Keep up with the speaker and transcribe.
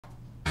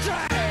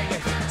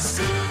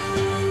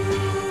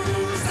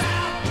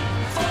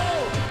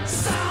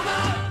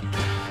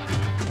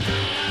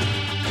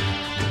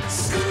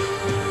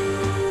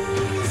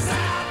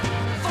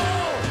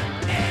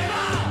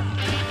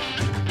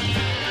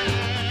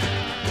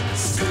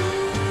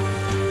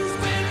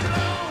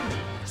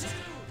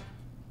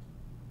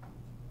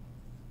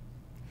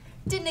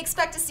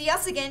expect to see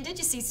us again, did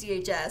you,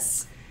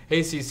 CCHS?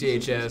 Hey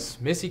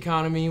CCHS, Miss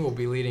Economy will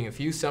be leading a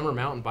few summer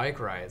mountain bike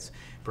rides.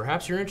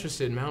 Perhaps you're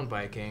interested in mountain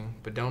biking,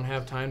 but don't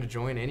have time to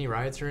join any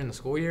rides during the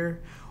school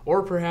year,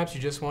 or perhaps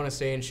you just want to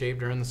stay in shape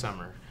during the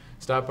summer.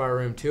 Stop by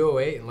room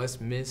 208 and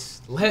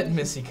let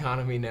Miss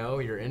Economy know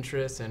your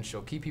interests, and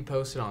she'll keep you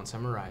posted on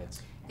summer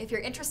rides. If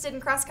you're interested in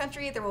cross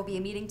country, there will be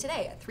a meeting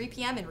today at 3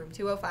 p.m. in room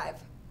 205.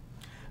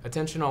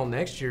 Attention all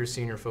next year's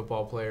senior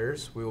football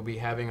players. We will be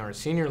having our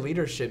senior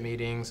leadership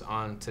meetings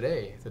on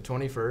today, the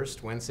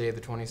 21st, Wednesday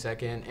the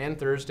 22nd, and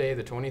Thursday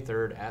the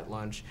 23rd at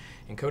lunch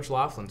in Coach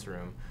Laughlin's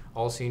room.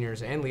 All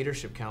seniors and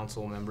leadership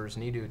council members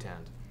need to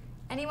attend.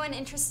 Anyone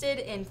interested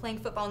in playing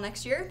football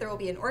next year, there will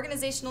be an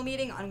organizational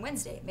meeting on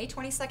Wednesday, May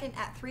 22nd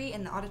at 3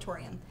 in the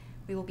auditorium.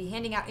 We will be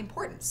handing out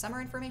important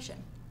summer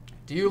information.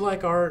 Do you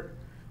like art?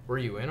 Were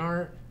you in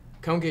art?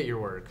 Come get your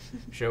work.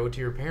 Show it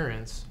to your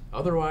parents.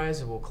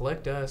 Otherwise, it will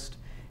collect dust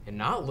and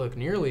not look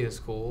nearly as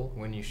cool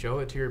when you show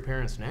it to your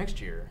parents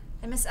next year.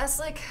 And Miss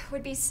Eslick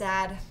would be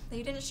sad that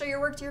you didn't show your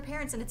work to your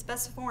parents in its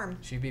best form.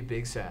 She'd be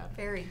big sad.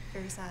 Very,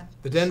 very sad.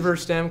 The Denver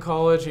STEM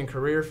College and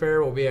Career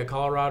Fair will be at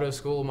Colorado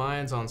School of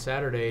Mines on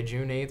Saturday,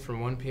 June 8th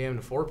from 1 p.m.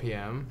 to 4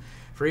 p.m.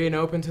 Free and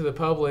open to the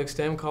public,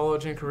 STEM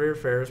College and Career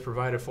Fairs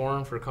provide a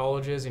forum for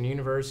colleges and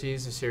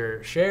universities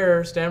to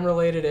share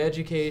STEM-related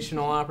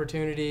educational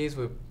opportunities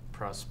with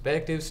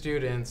prospective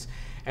students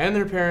and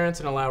their parents,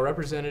 and allow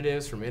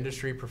representatives from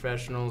industry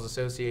professionals,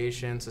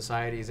 associations,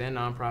 societies, and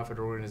nonprofit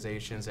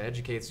organizations to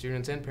educate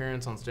students and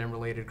parents on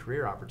STEM-related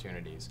career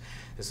opportunities.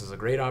 This is a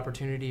great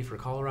opportunity for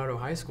Colorado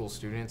high school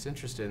students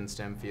interested in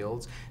STEM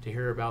fields to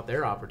hear about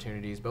their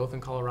opportunities both in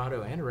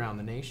Colorado and around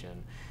the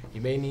nation. You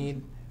may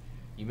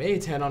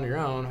attend on your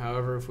own.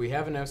 However, if we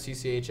have enough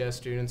CCHS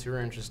students who are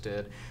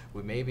interested,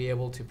 we may be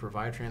able to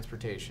provide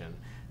transportation.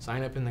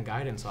 Sign up in the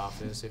guidance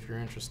office if you're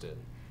interested.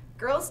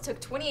 Girls took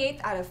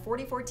 28th out of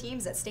 44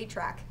 teams at state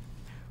track.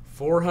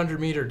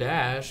 400-meter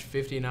dash,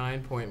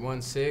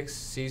 59.16,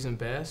 season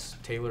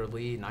best, Taylor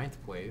Lee,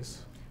 9th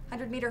place.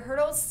 100-meter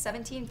hurdles,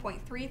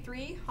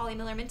 17.33, Holly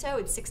Miller-Minto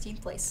in 16th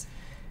place.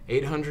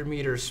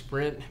 800-meter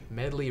sprint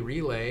medley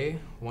relay,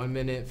 1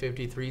 minute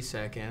 53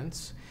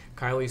 seconds.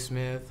 Kylie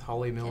Smith,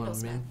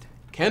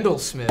 Kendall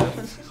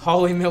Smith,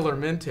 Holly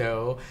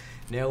Miller-Minto,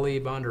 Nelly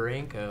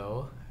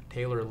Bondarenko,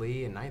 Taylor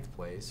Lee in 9th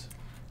place.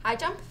 High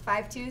jump,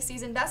 5.2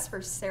 season best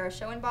for Sarah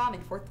Schoenbaum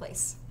in 4th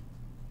place.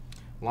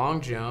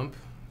 Long jump,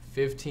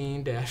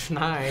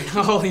 15-9,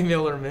 Holly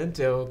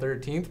Miller-Minto,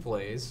 13th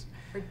place.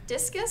 For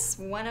discus,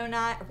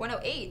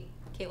 108,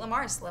 Caitlin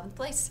Mars, 11th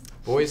place.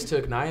 Boys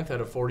took 9th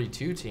out of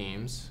 42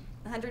 teams.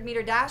 The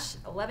 100-meter dash,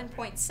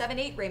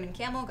 11.78, Raymond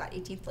Camel got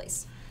 18th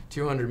place.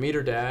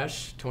 200-meter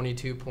dash,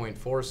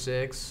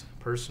 22.46,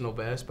 personal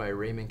best by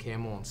Raymond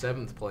Camel in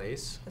 7th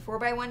place. The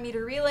 4x1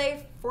 meter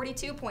relay,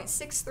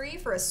 42.63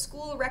 for a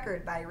school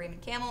record by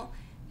Raymond Camel.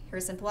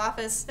 Harrison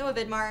Palafis, Noah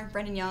Vidmar,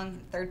 Brendan Young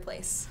in 3rd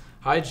place.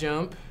 High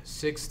jump,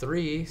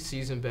 6.3,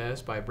 season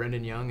best by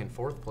Brendan Young in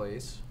 4th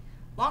place.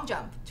 Long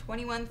jump,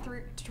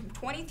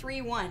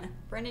 23.1,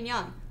 Brendan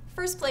Young,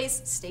 1st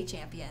place, state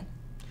champion.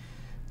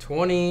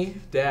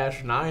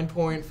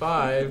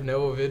 20-9.5,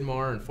 Noah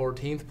Vidmar in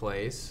 14th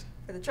place.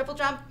 For the triple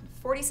jump,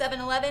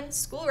 47.11,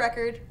 school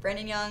record,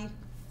 Brendan Young,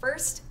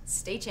 1st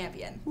state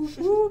champion.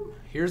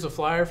 Here's a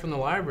flyer from the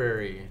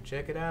library.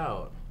 Check it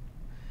out.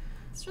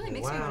 This really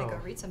makes me want to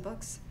go read some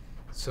books.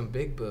 Some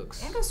big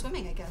books. And go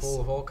swimming, I guess. Full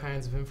of all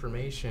kinds of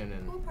information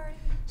and pool party.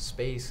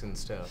 Space and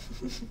stuff.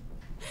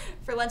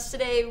 For lunch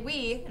today,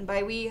 we, and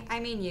by we,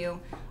 I mean you,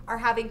 are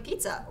having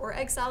pizza or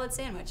egg salad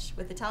sandwich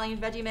with Italian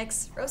veggie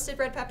mix, roasted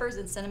red peppers,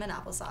 and cinnamon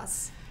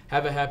applesauce.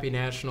 Have a happy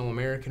National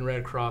American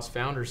Red Cross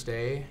Founders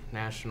Day,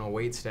 National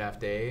Waitstaff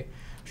Day,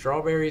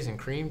 Strawberries and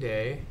Cream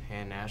Day,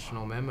 and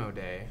National Memo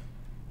Day.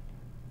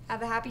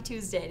 Have a happy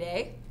Tuesday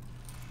day.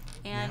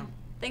 And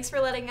thanks for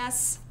letting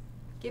us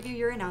give you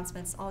your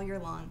announcements all year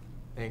long.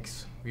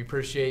 Thanks. We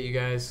appreciate you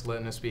guys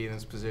letting us be in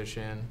this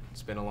position.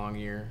 It's been a long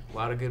year. A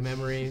lot of good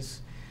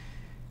memories.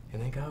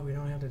 And thank God we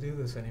don't have to do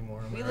this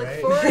anymore. We look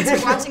forward to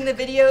watching the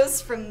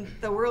videos from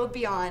the world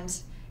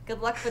beyond.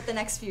 Good luck with the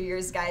next few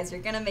years, guys.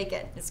 You're going to make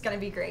it. It's going to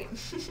be great.